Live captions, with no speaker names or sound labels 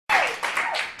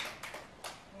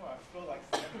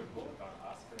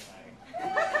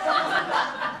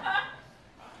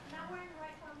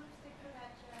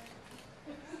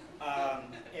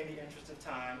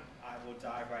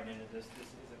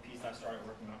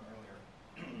earlier.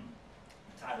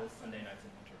 The title is Sunday Nights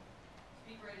in Winter.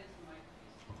 Speak right into the mic,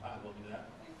 please. I will do that.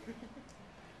 Thank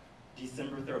you.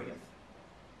 December 30th.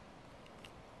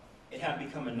 It had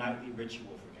become a nightly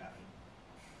ritual for Gavin.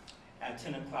 At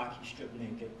 10 o'clock, he stripped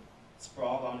naked,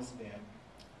 sprawled on his bed,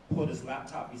 pulled his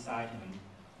laptop beside him,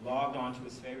 logged onto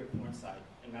his favorite porn site,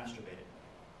 and masturbated.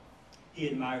 He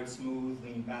admired smooth,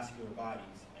 lean, vascular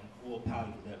bodies and full,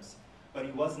 pouty lips, but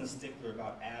he wasn't a stickler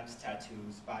about abs,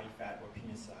 tattoos, body fat, or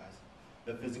penis size,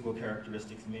 the physical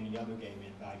characteristics many other gay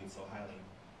men valued so highly.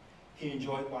 He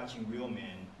enjoyed watching real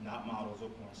men, not models or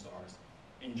porn stars,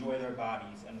 enjoy their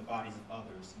bodies and the bodies of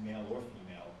others, male or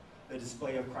female, the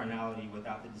display of carnality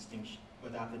without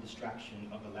the distraction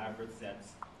of elaborate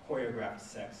sets, choreographed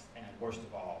sex, and worst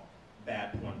of all,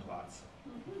 bad porn plots.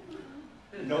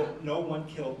 No one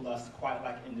killed lust quite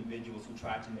like individuals who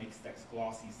tried to make sex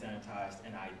glossy, sanitized,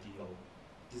 and ideal.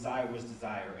 Desire was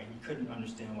desire, and he couldn't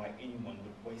understand why anyone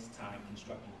would waste time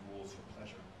constructing rules for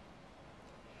pleasure.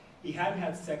 He hadn't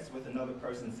had sex with another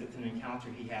person since an encounter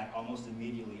he had almost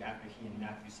immediately after he and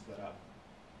Matthew split up.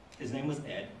 His name was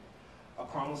Ed, a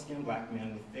caramel-skinned black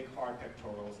man with thick, hard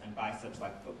pectorals and biceps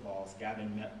like footballs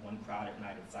Gavin met one crowded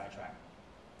night at Sidetrack.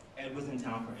 Ed was in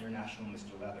town for International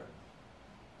Mr. Leather.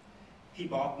 He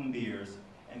bought them beers,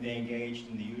 and they engaged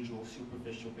in the usual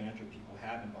superficial banter people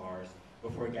have in bars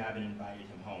before Gavin invited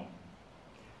him home.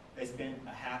 They spent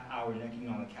a half hour necking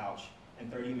on the couch and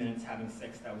 30 minutes having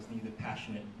sex that was neither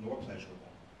passionate nor pleasurable.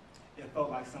 It felt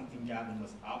like something Gavin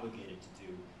was obligated to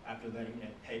do after letting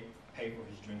Ed pay for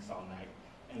his drinks all night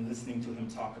and listening to him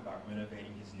talk about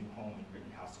renovating his new home in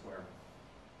Rittenhouse Square.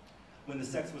 When the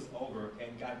sex was over,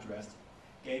 Ed got dressed,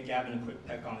 gave Gavin a quick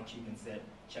peck on the cheek and said,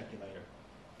 "Check you later,"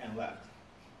 and left.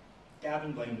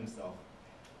 Gavin blamed himself.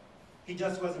 He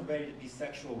just wasn't ready to be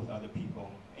sexual with other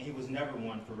people, and he was never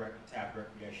one to have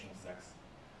recreational sex.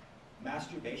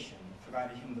 Masturbation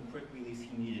provided him the quick release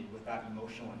he needed without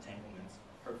emotional entanglements,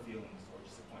 hurt feelings, or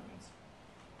disappointments.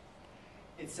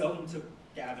 It seldom took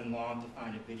Gavin long to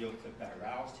find a video clip that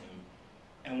aroused him,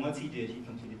 and once he did, he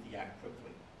completed the act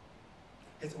quickly.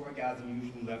 His orgasm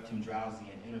usually left him drowsy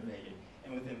and enervated,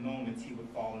 and within moments he would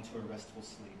fall into a restful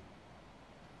sleep.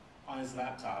 On his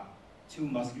laptop, two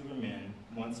muscular men,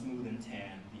 one smooth and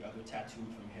tan, the other tattooed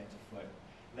from head to foot,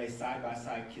 lay side by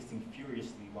side kissing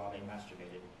furiously while they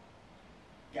masturbated.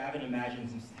 Gavin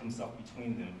imagines himself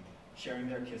between them, sharing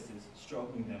their kisses,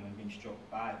 stroking them, and being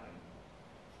stroked by them.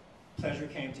 Pleasure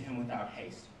came to him without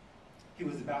haste. He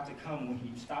was about to come when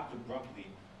he stopped abruptly,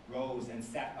 rose, and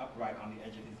sat upright on the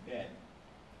edge of his bed.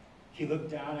 He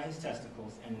looked down at his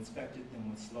testicles and inspected them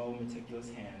with slow, meticulous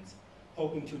hands,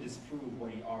 hoping to disprove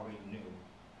what he already knew.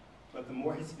 But the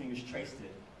more his fingers traced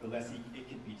it, the less it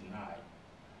could be denied.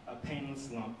 A painless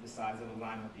lump the size of a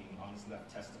lima bean on his left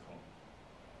testicle.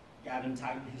 Gavin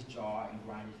tightened his jaw and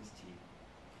grinded his teeth.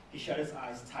 He shut his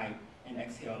eyes tight and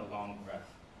exhaled a long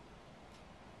breath.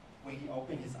 When he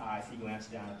opened his eyes, he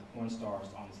glanced down at the porn stars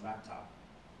on his laptop.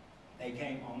 They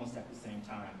came almost at the same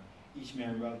time, each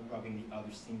man rubbing the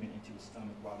other's semen into his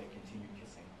stomach while they continued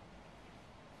kissing.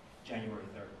 January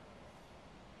 3rd.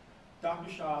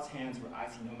 Dr. Shaw's hands were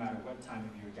icy no matter what time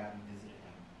of year Gavin visited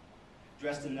him.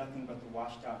 Dressed in nothing but the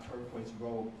washed-out turquoise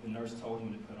robe the nurse told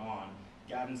him to put on,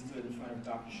 Gavin stood in front of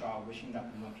Dr. Shaw wishing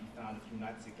that the lump he found a few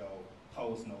nights ago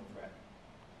posed no threat.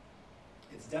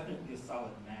 "It's definitely a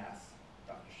solid mass,"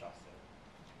 Dr. Shaw said.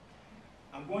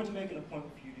 "I'm going to make an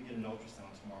appointment for you to get an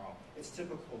ultrasound tomorrow. It's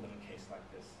typical in a case like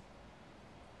this."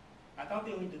 "I thought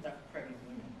they only did that for pregnant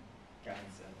women," Gavin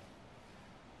said.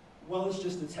 "Well, it's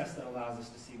just a test that allows us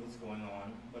to see what's going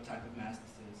on, what type of mass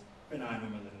this is, benign or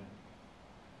malignant."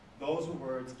 Those were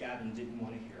words Gavin didn't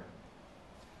want to hear.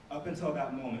 Up until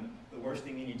that moment, the worst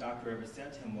thing any doctor ever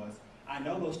said to him was, "I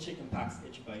know those chicken pox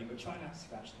itch, buddy, but try not to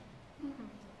scratch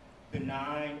them."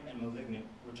 Benign and malignant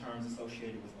were terms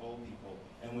associated with old people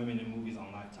and women in movies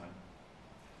on Lifetime.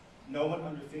 No one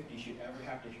under 50 should ever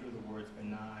have to hear the words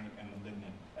benign and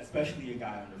malignant, especially a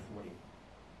guy under 40.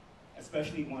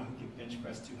 Especially one who could bench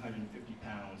press 250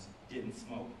 pounds, didn't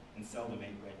smoke, and seldom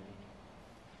ate red meat.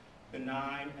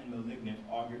 Benign and malignant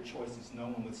augured choices no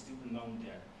one with student loan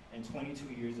debt and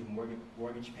 22 years of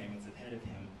mortgage payments ahead of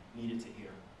him needed to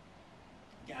hear.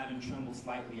 Gavin trembled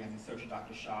slightly as he searched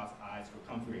Dr. Shaw's eyes for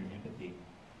comfort and empathy,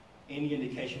 any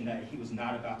indication that he was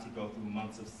not about to go through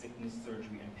months of sickness,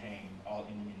 surgery, and pain, all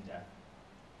ending in death.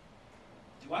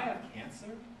 "Do I have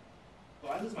cancer? Will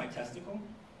I lose my testicle?"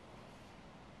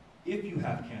 "If you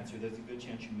have cancer, there's a good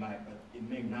chance you might, but it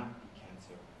may not be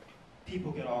cancer.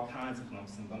 People get all kinds of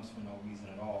lumps and bumps for no reason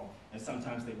at all, and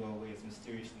sometimes they go away as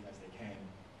mysteriously as they came.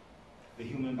 The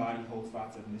human body holds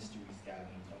lots of mysteries,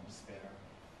 Gavin, don't despair.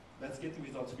 Let's get the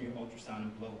results from your ultrasound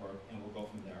and blood work, and we'll go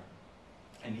from there.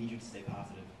 I need you to stay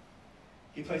positive.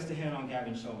 He placed a hand on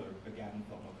Gavin's shoulder, but Gavin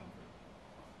felt no comfort.